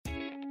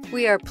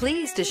We are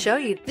pleased to show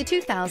you the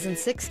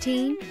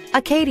 2016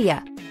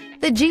 Acadia.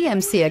 The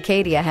GMC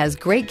Acadia has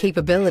great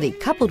capability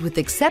coupled with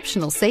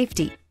exceptional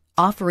safety,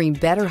 offering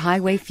better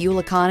highway fuel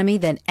economy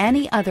than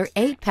any other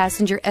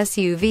 8-passenger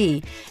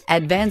SUV,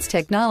 advanced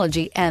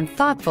technology, and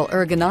thoughtful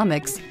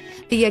ergonomics.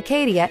 The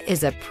Acadia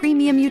is a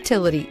premium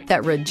utility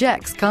that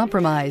rejects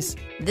compromise.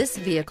 This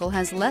vehicle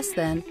has less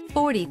than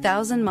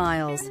 40,000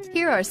 miles.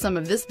 Here are some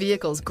of this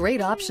vehicle's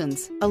great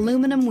options: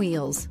 aluminum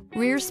wheels,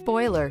 rear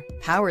spoiler,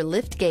 power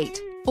liftgate,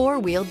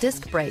 4-wheel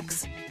disc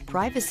brakes,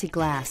 privacy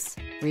glass,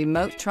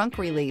 remote trunk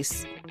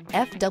release,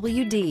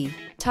 FWD,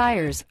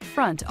 tires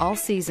front all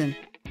season,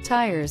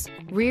 tires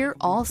rear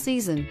all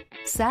season,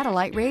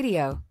 satellite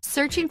radio.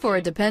 Searching for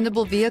a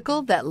dependable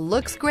vehicle that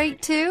looks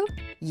great too?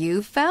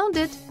 You found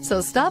it,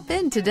 so stop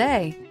in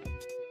today.